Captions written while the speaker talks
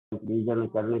Comparison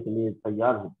करने के लिए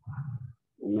तैयार हूँ,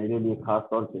 मेरे लिए खास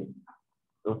तौर पे।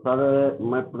 तो सर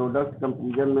मैं प्रोडक्ट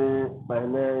कंपेरिजन में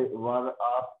पहले बार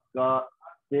आपका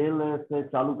सेल से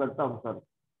चालू करता हूँ सर।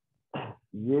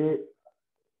 ये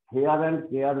हेयर एंड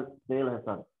केयर सेल है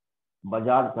सर,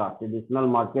 बाजार का, ट्रेडिशनल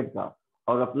मार्केट का।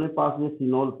 और अपने पास ये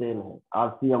सिनोल तेल है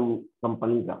आरसीएम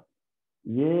कंपनी का।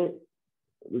 ये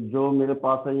जो मेरे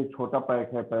पास है, ये छोटा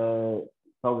पैक है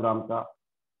 100 ग्राम का।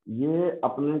 ये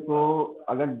अपने को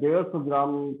अगर 150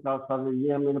 ग्राम का सर,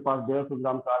 ये है मेरे पास 150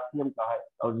 ग्राम का आरसीएम का है,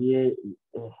 और ये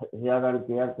हेयर एंड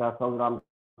केयर का 100 ग्राम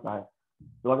का है।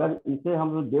 तो अगर इसे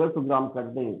हम 150 ग्राम कर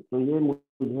दें तो ये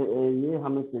मुझे, ये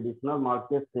हमें ट्रेडिशनल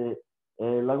मार्केट से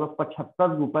लगभग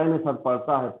 75 रुपए में सर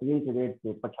पड़ता है, प्रिंट रेट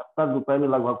से 75 रुपए में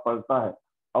लगभग पड़ता है।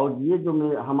 और ये जो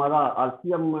हमारा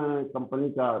आरसीएम कंपनी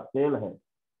का तेल है,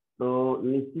 तो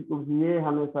निश्चित रूप से ये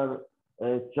हमें सर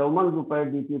 54 रुपए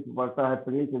डीपी पड़ता है।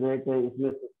 प्रिंट रेट इसमें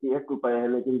 68 रुपए है,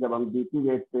 लेकिन जब हम डीपी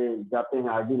रेट पे जाते हैं,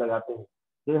 आईडी लगाते हैं,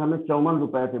 तो हमें 54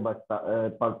 रुपए पे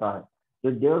पड़ता है।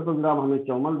 तो 150 ग्राम हमें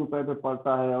 54 रुपए पे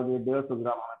पड़ता है, और ये 150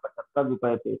 ग्राम हमें 75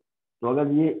 रुपए पे। तो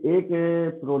अगर ये एक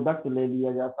प्रोडक्ट ले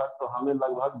लिया जाता तो हमें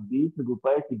लगभग 20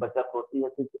 रुपए की बचत होती है,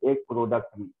 सिर्फ एक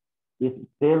प्रोडक्ट में। इस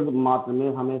तेल मात्र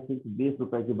में हमें सिर्फ 20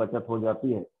 रुपए की बचत हो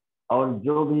जाती है, और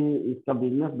जो भी इसका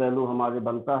बिजनेस वैल्यू हमारे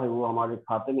बनता है वो हमारे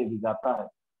खाते में भी जाता है।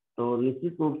 तो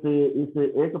निश्चित रूप से इस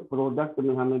एक प्रोडक्ट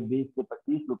में हमें 20 से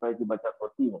 25 रुपए की बचत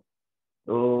होती है।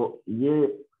 तो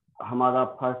ये हमारा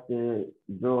फर्स्ट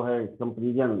जो है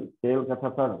कंपेरिजन सेल का था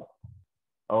सर।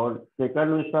 और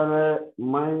सेकंड में सर,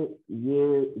 मैं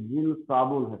ये जिल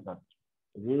साबुन है सर,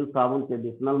 जिल साबुन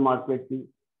ट्रेडिशनल मार्केट की,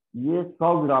 ये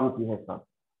 100 ग्राम की है सर।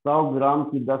 100 ग्राम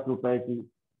की 10 रुपए की।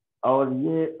 और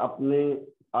ये अपने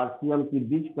आरसीएम की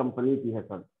बीज कंपनी की है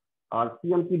सर,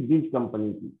 आरसीएम की बीज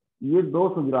कंपनी की। ये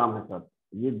 200 ग्राम है सर,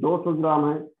 ये 200 ग्राम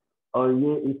है। और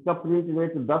ये इसका प्रिंट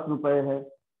रेट 10 रुपए है,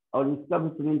 और इसका भी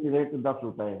प्रिंट रेट 10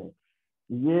 रुपए है।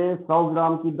 ये 100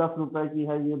 ग्राम की 10 रुपए की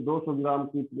है, ये 200 ग्राम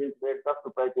की प्रिंट रेट 10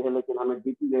 रुपए की है, लेकिन हमें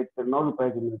डीपी रेट से 9 रुपए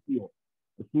की मिलती है।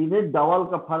 तो सीधे डबल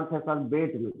का फर्क है सर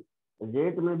वेट में।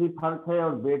 रेट में भी फर्क है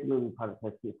और वेट में भी फर्क है।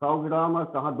 100 ग्राम और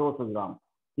कहाँ 200 ग्राम,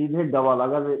 सीधे डबल।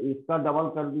 अगर इसका डबल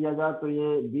कर दिया जाए तो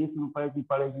ये 20 रुपए की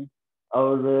पड़ेगी,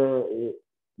 और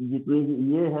जितनी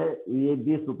ये है ये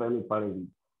 20 रुपए में पड़ेगी।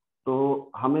 तो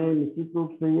हमें निश्चित रूप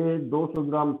से ये 200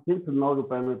 ग्राम सिर्फ 9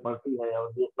 रुपए में पड़ती है,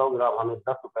 और ये 100 ग्राम हमें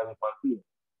 10 रुपए में पड़ती है।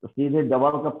 तो सीधे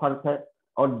डबल का फर्क है।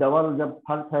 और डबल जब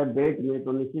फर्क है वेट में,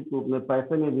 तो निश्चित रूप में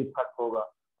पैसे में भी फर्क होगा।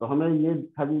 तो हमें ये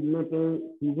खरीदने पे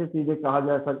सीधे सीधे कहा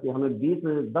जा सकता है हमें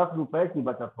 10 रुपए की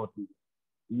बचत होती है।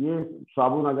 ये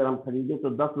साबुन अगर हम खरीदे तो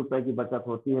 10 रुपए की बचत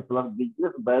होती है, प्लस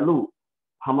बिजनेस वैल्यू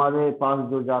हमारे पास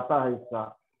जो जाता है इसका,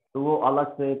 तो वो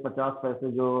अलग से 50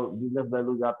 पैसे जो बिजनेस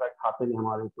वैल्यू जाता है खाते में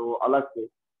हमारे, तो अलग से।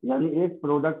 यानी एक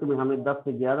प्रोडक्ट में हमें 10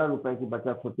 से 11 रुपए की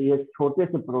बचत होती है, छोटे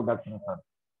से प्रोडक्ट में सर।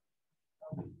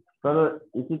 सर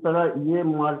इसी तरह ये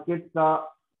मार्केट का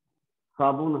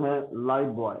साबुन है लाइफ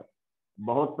बॉय।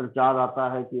 बहुत प्रचार आता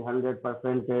है कि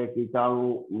 100%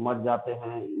 कीटाणु मर जाते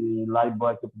हैं, लाइफ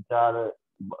बॉय के प्रचार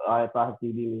आता है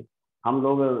टीवी में। हम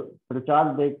लोग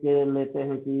प्रचार देख के लेते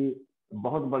हैं कि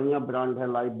बहुत बढ़िया ब्रांड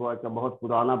है लाइफ बॉय का, बहुत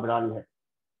पुराना ब्रांड है।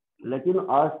 लेकिन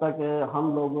आज तक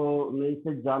हम लोगों ने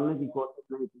इसे जानने की कोशिश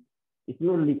नहीं की।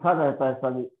 इसमें लिखा रहता है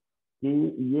सर कि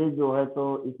ये जो है,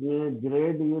 तो इसमें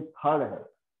ग्रेड ये 3rd है।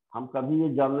 हम कभी ये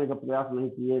जानने का प्रयास नहीं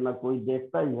किए, ना कोई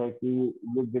देखता ही है कि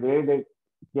ये ग्रेड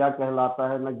क्या कहलाता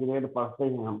है, ना ग्रेड पढ़ते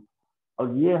हैं हम।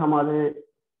 और ये हमारे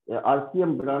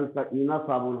आरसीएम ब्रांड का इना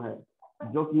साबुन है,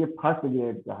 जो कि ये 1st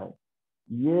ग्रेड का है।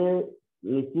 ये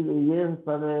निश्चित, ये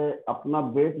सर अपना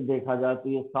वेट देखा जाए तो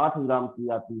ये 60 ग्राम की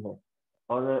आती है,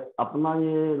 और अपना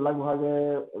ये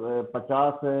लगभग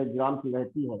 50 ग्राम की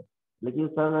रहती है। लेकिन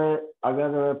सर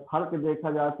अगर फर्क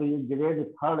देखा जाए तो ये ग्रेड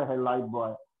 3rd है लाइफ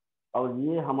बॉय, और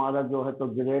ये हमारा जो है तो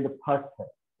ग्रेड 1st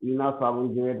है। इना साबुन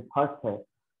ग्रेड 1st है।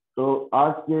 तो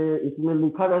आज के इसमें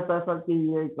लिखा रहता है सर कि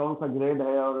ये कौन सा ग्रेड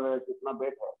है और कितना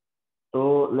वेट है। तो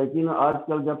लेकिन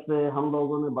आजकल जब से हम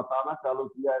लोगों ने बताना चालू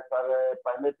किया है सर,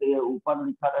 पहले तो ये ऊपर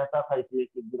लिखा रहता था इसलिए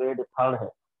कि ग्रेड 3rd है।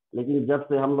 लेकिन जब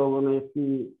से हम लोगों ने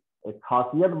इसकी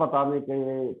खासियत बताने के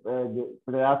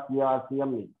प्रयास किया आरसीएम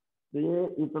ने, तो ये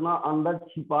इतना अंदर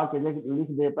छिपा के लिख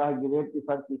देता है ग्रेड की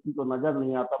सर, किसी को नजर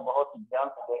नहीं आता, बहुत ध्यान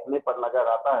से देखने पर नजर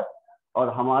आता है। और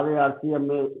हमारे आरसीएम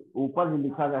में ऊपर ही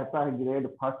लिखा रहता है ग्रेड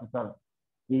 1st सर,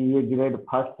 कि ये ग्रेड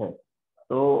 1st है।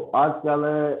 तो आजकल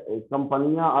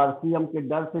कंपनियां आरसीएम के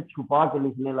डर से छुपा के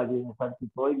लिखने लगी हैं सर, कि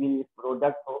कोई भी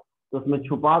प्रोडक्ट हो तो उसमें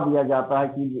छुपा दिया जाता है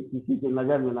कि किसी की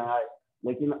नजर में न आए।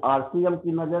 लेकिन आरसीएम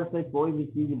की नजर से कोई भी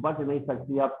चीज बच नहीं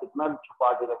सकती, आप कितना भी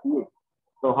छुपा के रखिए।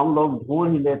 तो हम लोग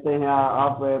ढूंढ ही लेते हैं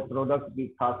आप प्रोडक्ट की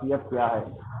खासियत क्या है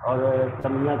और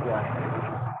कमियां क्या है।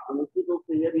 तो निश्चित रूप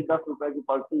से ये भी 10 रुपए की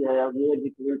पड़ती है और ये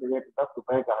डिफरेंट रेट 10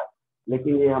 रुपए का है,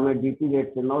 लेकिन ये हमें डीटी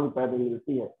रेट से 9 रुपए में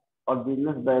मिलती है और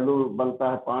बिजनेस वैल्यू बनता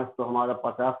है 5, तो हमारा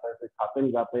 50 पैसे खाते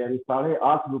में जाते हैं, यानी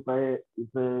 8.5 रुपए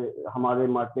इसे हमारे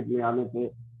मार्केट में आने पे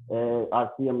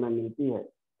आरसीएम में मिलती है।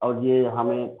 और ये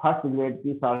हमें फर्स्ट ग्रेड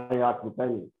की 8.5 रुपए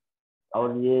में,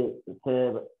 और ये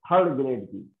थर्ड ग्रेड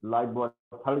की लाइफ बॉय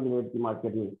थर्ड ग्रेड की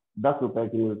मार्केट में 10 रुपए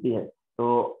की मिलती है। तो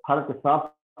फर्क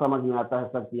साफ समझ में आता है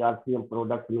सर कि आरसीएम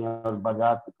प्रोडक्ट में और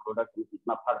बाजार के प्रोडक्ट में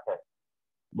कितना फर्क है।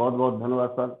 बहुत बहुत धन्यवाद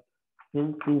सर।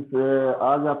 फिर चीज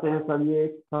आ जाते हैं सर, ये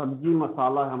एक सब्जी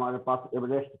मसाला है हमारे पास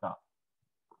एवरेस्ट का,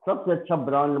 सबसे अच्छा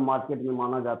ब्रांड मार्केट में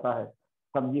माना जाता है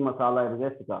सब्जी मसाला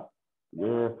एवरेस्ट का।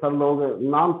 ये सब लोग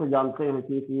नाम से जानते हैं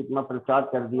क्योंकि इतना प्रचार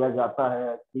कर दिया जाता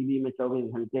है टीवी में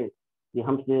 24 घंटे कि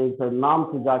हमसे नाम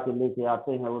से जाके लेके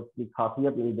आते हैं, उसकी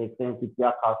खासियत नहीं देखते हैं कि क्या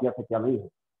खासियत है क्या नहीं है।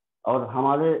 और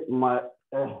हमारे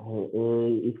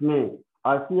इसमें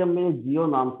आरसीएम में जियो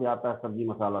नाम से आता है सब्जी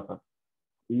मसाला सर।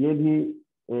 ये भी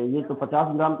ये तो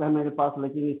 50 ग्राम का है मेरे पास,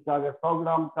 लेकिन इसका अगर 100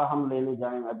 ग्राम का हम लेने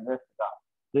जाएं एवरेस्ट का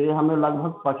तो ये हमें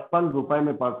लगभग 55 रुपए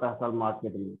में पड़ता है सर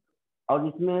मार्केट में। और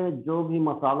इसमें जो भी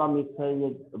मसाला मिक्स है ये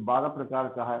 12 प्रकार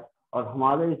का है। और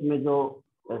हमारे इसमें जो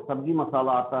सब्जी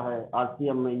मसाला आता है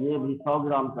आरसीएम में ये भी 100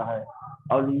 ग्राम का है,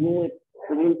 और ये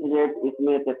प्रिंट रेट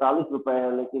इसमें 43 रुपए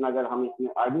है, लेकिन अगर हम इसमें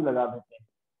आईडी लगा देते हैं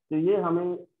तो ये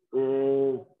हमें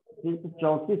सिर्फ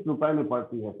 34 रुपए में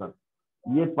पड़ती है सर।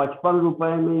 ये 55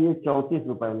 रुपए में, ये 34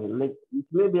 रुपए में, लेकिन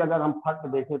इसमें भी अगर हम फर्क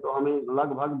देखें तो हमें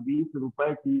लगभग 20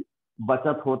 रुपए की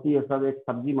बचत होती है सर एक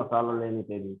सब्जी मसाला लेने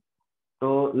के लिए।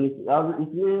 तो अब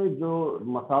इसमें जो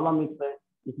मसाला मिक्स है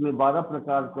इसमें 12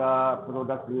 प्रकार का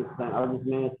प्रोडक्ट मिक्स है और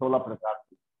इसमें 16 प्रकार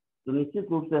की। तो निश्चित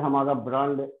रूप से हमारा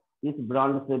ब्रांड इस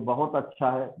ब्रांड से बहुत अच्छा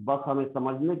है, बस हमें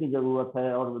समझने की जरूरत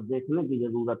है और देखने की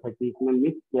जरूरत है कि इसमें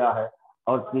मिक्स क्या है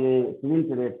और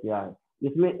प्रिंट रेट क्या है।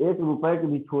 इसमें 1 रुपए की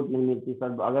भी छूट नहीं मिलती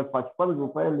सर। अगर 55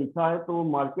 रुपए लिखा है तो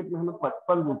मार्केट में हमें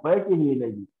 55 रुपए की ही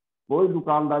मिलेगी, कोई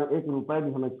दुकानदार 1 रुपए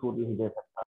भी हमें छूट नहीं दे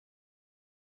सकता।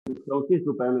 34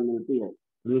 रुपए में मिलती है,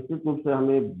 निश्चित रूप से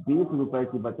हमें 20 रुपए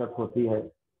की बचत होती है।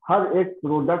 हर एक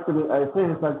प्रोडक्ट में ऐसे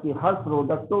है सर कि हर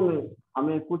प्रोडक्टों में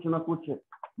हमें कुछ ना कुछ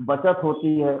बचत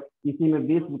होती है, किसी में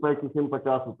 20 रुपए, किसी में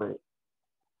 50 रुपए।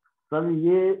 सर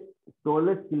ये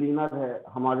टॉयलेट क्लीनर है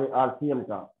हमारे आरसीएम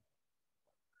का।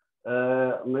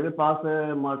 मेरे पास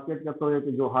मार्केट का तो एक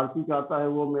जो हार्पिक आता है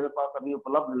वो मेरे पास अभी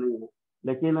उपलब्ध नहीं है,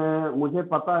 लेकिन मुझे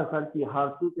पता है सर कि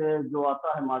हार्पिक जो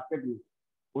आता है मार्केट में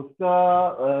उसका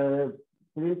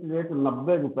प्रिंट रेट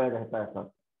 90 रुपए रहता है सर,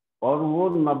 और वो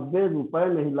 90 रुपए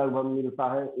में ही लगभग मिलता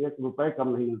है, 1 रुपए कम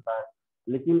नहीं मिलता है।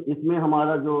 लेकिन इसमें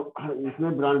हमारा जो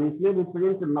इसमें ब्रांड इसमें भी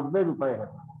प्रिंट 90 रुपए है,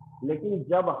 लेकिन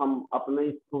जब हम अपने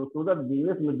इस खूबसूरत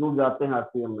बिजनेस में जुड़ जाते हैं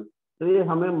आरसीएम में तो ये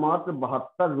हमें मात्र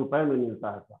 72 रुपए में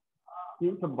मिलता है सर,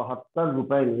 सिर्फ 72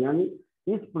 रुपए में। यानी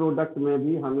इस प्रोडक्ट में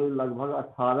भी हमें लगभग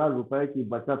 18 रुपए की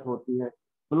बचत होती है,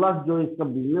 प्लस जो इसका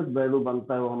बिजनेस वैल्यू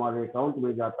बनता है वो हमारे अकाउंट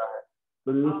में जाता है।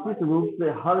 तो निश्चित रूप से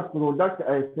हर प्रोडक्ट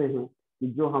ऐसे हैं कि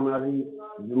जो हमारी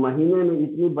महीने में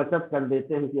इतनी बचत कर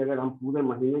देते हैं कि अगर हम पूरे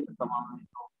महीने का कमा लें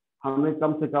तो हमें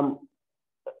कम से कम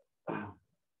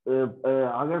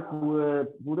अगर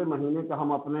पूरे महीने का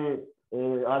हम अपने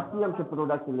आरसीएम से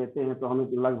प्रोडक्ट लेते हैं तो हमें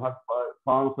लगभग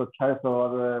 500, 600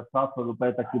 और 700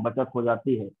 रुपए तक की बचत हो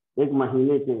जाती है एक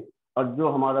महीने के। और जो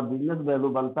हमारा बिजनेस वैल्यू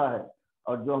बनता है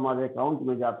और जो हमारे अकाउंट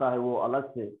में जाता है वो अलग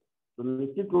से। तो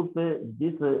निश्चित रूप से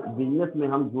जिस बिजनेस में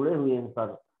हम जुड़े हुए हैं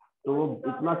सर, तो वो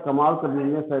इतना कमाल का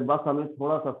बिजनेस है, बस हमें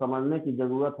थोड़ा सा समझने की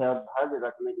जरूरत है और धैर्य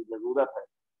रखने की जरूरत है।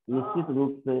 निश्चित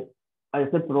रूप से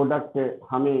ऐसे प्रोडक्ट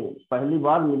हमें पहली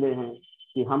बार मिले हैं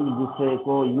कि हम जिससे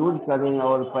को यूज करें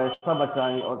और पैसा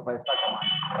बचाएं और पैसा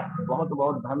कमाएं। बहुत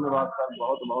बहुत धन्यवाद सर,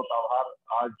 बहुत बहुत आभार।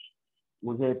 आज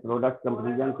मुझे प्रोडक्ट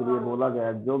कंपेरिजन के लिए बोला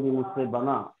गया, जो भी मुझसे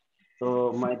बना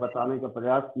तो मैं बताने का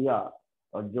प्रयास किया,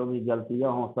 और जो भी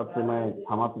गलतियां हों सबसे मैं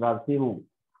क्षमा प्रार्थी हूँ।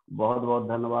 बहुत बहुत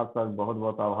धन्यवाद सर, बहुत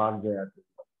बहुत आभार। जय